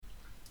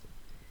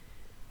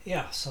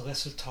Ja, så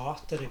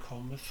resultatet det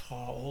kommer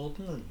fra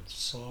ordenen,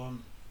 så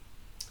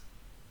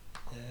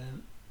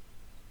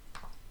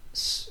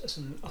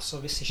altså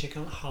hvis jeg ikke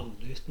kan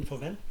handle uten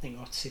forventning,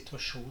 og at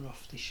situasjonen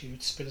ofte ikke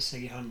utspiller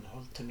seg i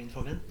henhold til min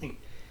forventning,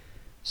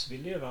 så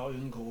vil det jo være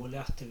uunngåelig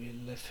at det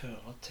vil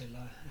føre til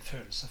en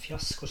følelse av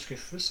fiasko og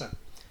skuffelse.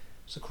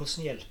 Så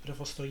hvordan hjelper det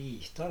for å stå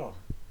gita da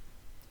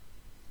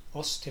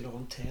oss til å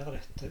håndtere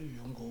dette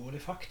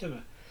uunngåelige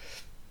faktumet?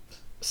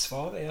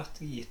 Svaret er at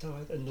gita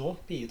har et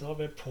enormt bidrag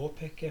ved å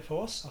påpeke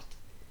for oss at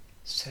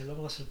selv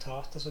om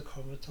resultatet som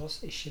kommer til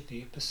oss ikke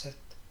dypest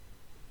sett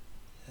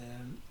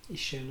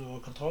ikke er noe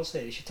kontroll, så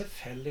er det ikke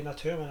tilfeldig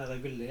natur, men er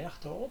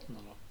regulert av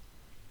ordenen.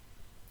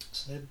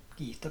 Så det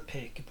gita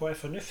peker på er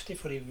fornuftig,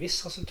 fordi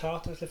hvis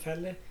resultatet er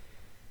tilfeldig,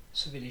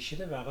 så vil ikke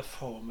det være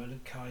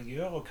formelen hva jeg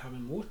gjør og hva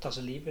vi mottar.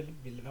 Altså livet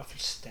vil være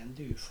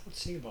fullstendig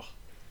uforutsigbart.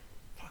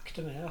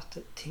 Faktum er at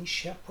ting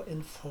skjer på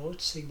en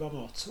forutsigbar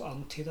måte som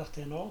antyder at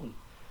det er en orden,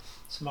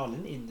 som alle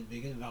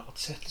innebygger en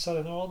verdsettelse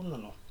av denne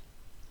ordenen.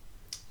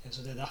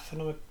 Så det er derfor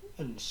når vi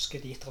ønsker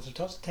et gitt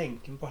resultat, så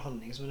tenker vi på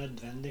handlinger som er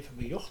nødvendige for å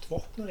bli gjort for å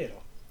oppnå de da.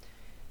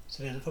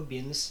 Så denne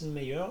forbindelsen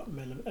vi gjør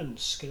mellom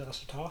ønskede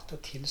resultater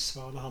og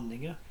tilsvarende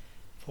handlinger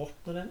for å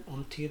oppnå den,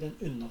 antyder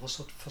en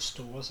underforstått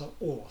forståelse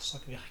av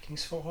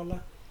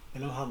årsak-virkningsforholdet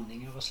mellom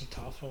handlinger og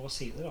resultat fra vår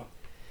side da.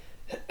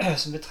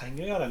 Så vi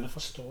trenger å gjøre denne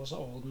forståelse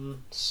av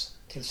ordens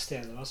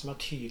tilstedeværelse som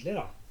er tydelig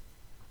da.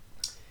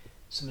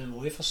 Så vi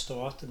må jo forstå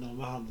at når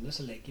vi handler,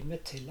 så legger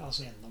vi til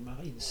enda mer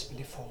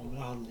innspill i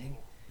formen av handling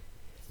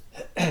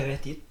ved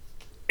et gitt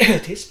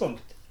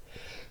tidspunkt.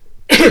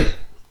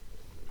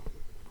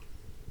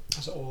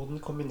 Orden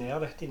kombinerer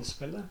dette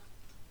innspillet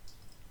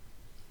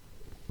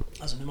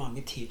med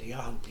mange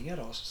tidligere handlinger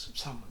da,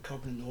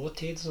 sammenkobler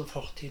nåtid som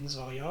fortidens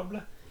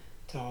variable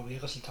til å avgi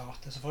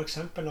resultatet. Så for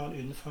eksempel når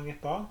en unnfanger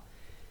et barn,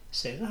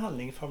 så er det en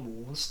handling fra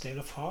morens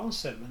del og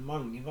farens del, men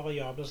mange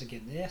variabler som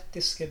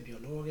genetiske,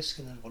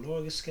 biologiske,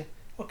 nevrologiske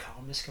og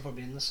karmiske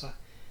forbindelser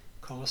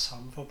kommer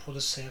sammen for å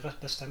produsere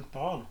et bestemt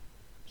barn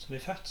som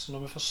blir født. Så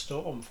når vi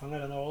forstår omfanget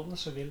av denne ordenen,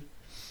 så vil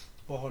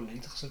vår holdning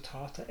til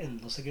resultatet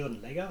endre seg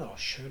grunnleggende,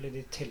 selv i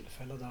de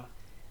tilfeller der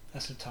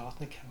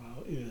resultatene kan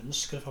være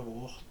uønskede fra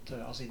vårt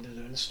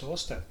individuelle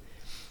ståsted.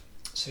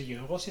 Så vi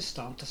gjør oss i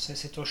stand til å se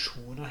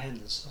situasjoner og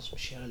hendelser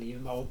som skjer i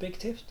livet mer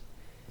objektivt.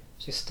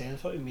 Så i stedet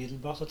for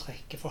umiddelbart å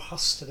trekke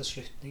forhastede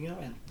slutninger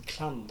og enten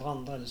klandre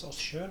andre eller oss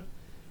selv,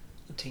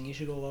 når ting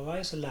ikke går over vei,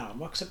 så lærer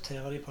vi å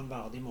akseptere dem på en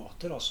verdig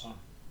måte da, så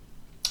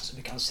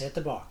vi kan se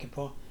tilbake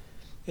på,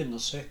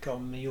 undersøke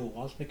om vi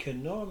gjorde alt vi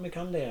kunne, og vi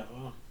kan lære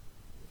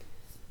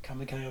hva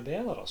vi kan gjøre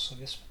bedre da. Så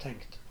hvis vi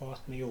tenkte på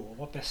at vi gjorde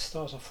vårt beste,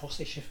 og så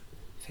fortsatt ikke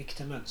fikk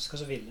det vi ønsket,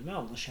 så ville vi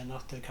andre kjenne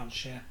at det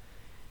kanskje er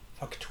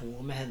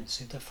faktorer med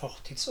hensyn til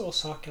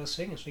fortidsårsaker i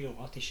svingen som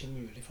gjorde at det ikke er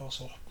mulig for oss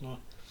å oppnå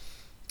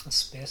en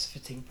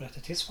spesifikk ting på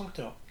dette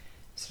tidspunktet da.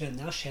 Så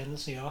denne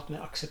erkjennelsen gjør at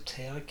vi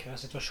aksepterer hver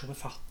situasjon med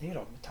fatning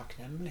da, med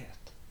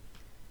takknemlighet.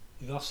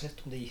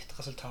 Uansett om det gitte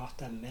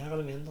resultatet er mer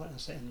eller mindre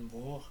enn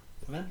vår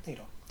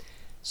forventning da.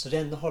 Så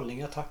denne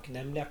holdningen av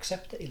takknemlig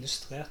aksept er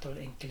illustrert av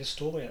en enkel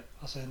historie.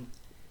 En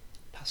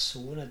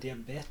person er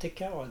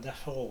diabetiker og er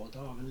derfor rådet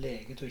av en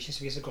lege til å ikke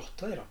spise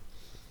godteri da.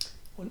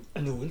 Og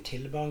noen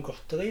tilbar en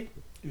godteri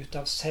ut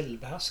av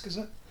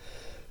selvbeherskelse,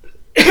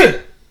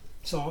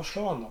 så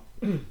avslår han da.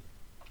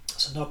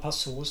 Så når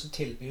personen som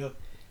tilbyr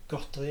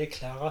godteri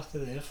erklærer at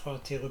det er fra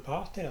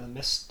Tirupati, det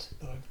mest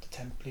berømte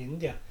tempelet i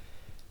India,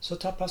 så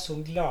tar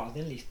personen glad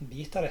en liten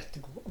bit av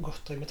dette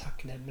godteri med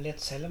takknemlighet,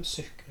 selv om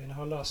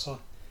sukkerinnholdet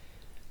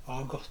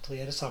av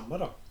godteri er det samme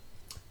da.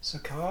 Så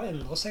hva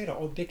endrer seg da?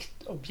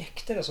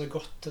 Objektet, altså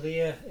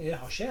godteriet,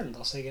 har ikke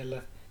endret seg,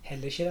 eller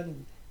heller ikke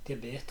den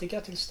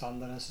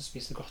diabetikertilstanden, den som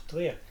spiser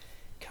godteriet.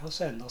 Hva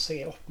som endrer seg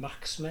er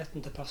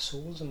oppmerksomheten til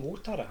personen som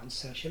mottar det. Han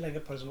ser ikke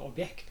lenger på det som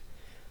objekt,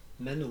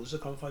 men noe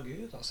som kommer fra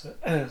Gud,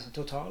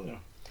 totalt da.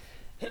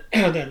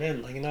 Denne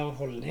endringen av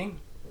holdning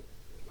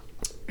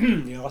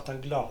gjør at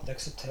han glad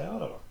aksepterer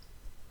det da.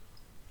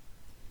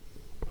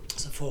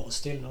 Så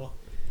forestill nå,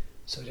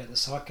 så i denne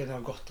saken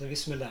av godteri,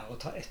 hvis vi lærer å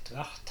ta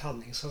hvert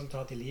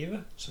handlingsresultat i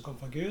livet som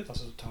kommer fra Gud,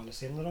 totale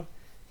sinnet da,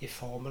 i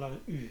formen av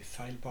en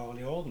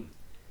ufeilbarlig orden,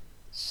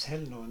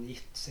 selv når en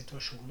gitt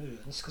situasjon er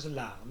uønsket, så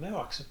lærer vi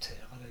å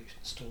akseptere det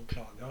uten store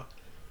klager,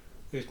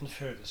 uten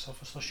følelser og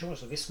frustrasjon.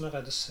 Så hvis vi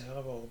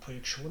reduserer våre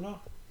projeksjoner,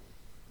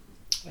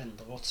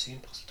 endrer vårt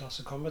syn på resultat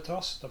som kommer til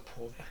oss, da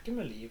påvirker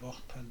vi livet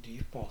vårt på en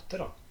dyp måte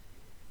da.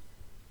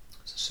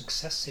 Så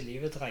suksess i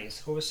livet dreier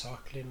seg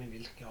hovedsakelig med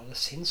hvilken grad det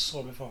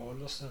sinnsrom vi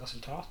forholder oss til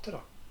resultatet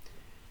da.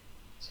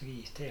 Så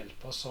IT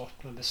hjelper oss å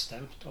oppnå en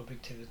bestemt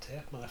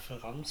objektivitet med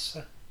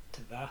referanse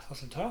til hvert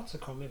resultat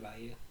som kommer i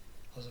veien,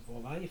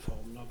 vår vei i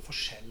formen av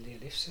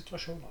forskjellige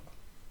livssituasjoner da.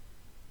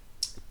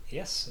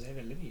 Yes, det er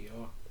veldig mye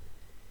å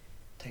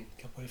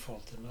tenke på i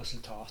forhold til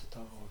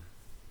resultater og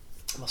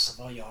masse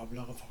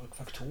variabler og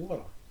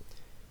faktorer da.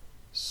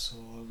 Så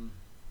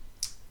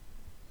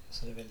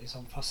det er veldig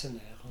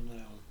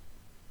fascinerende og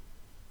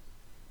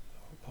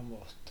på en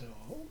måte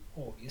å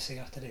overgi seg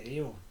at det er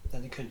jo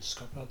denne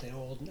kunnskapen at det er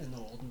en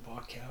orden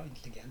bak her,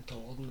 intelligent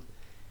orden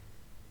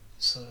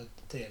Så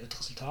det er et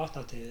resultat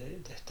at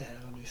dette her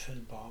er en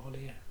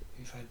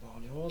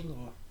ufeilbarlig orden.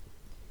 Og,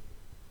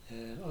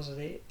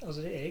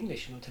 det er egentlig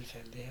ikke noen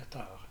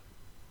tilfeldigheter her.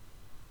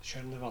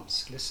 Selv om det er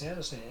vanskelig å se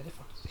det, så er det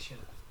faktisk ikke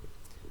det.